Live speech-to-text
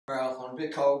on, a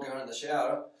bit cold going in the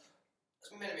shower.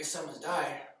 It's meant to be a summer's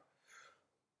day.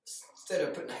 Instead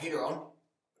of putting the heater on,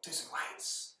 do some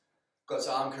weights. Got this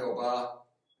arm curl bar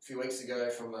a few weeks ago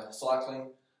from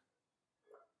cycling.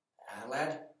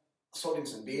 Lad, I sold him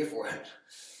some beer for it.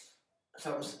 I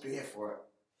sold him some beer for it.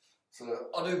 So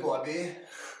I do buy beer,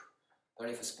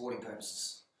 only for sporting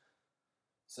purposes.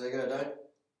 So you go, don't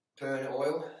burn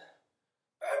oil.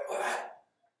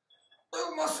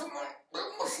 Build muscle, mate.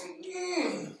 Build muscle.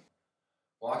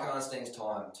 Mike Arnstein's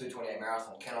time, 2:28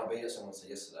 marathon. Can I beat it? Someone said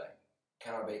yesterday.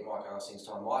 Can I beat Mike Arnstein's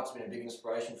time? Mike's been a big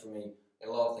inspiration for me in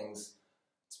a lot of things,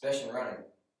 especially in running.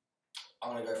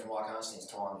 I'm going to go for Mike Arnstein's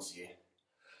time this year.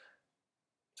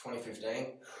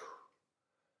 2015.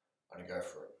 I'm going to go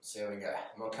for it. See how we go.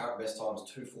 My current best time is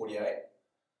 2:48.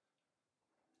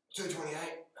 2:28.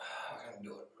 I can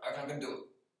do it. I can do it.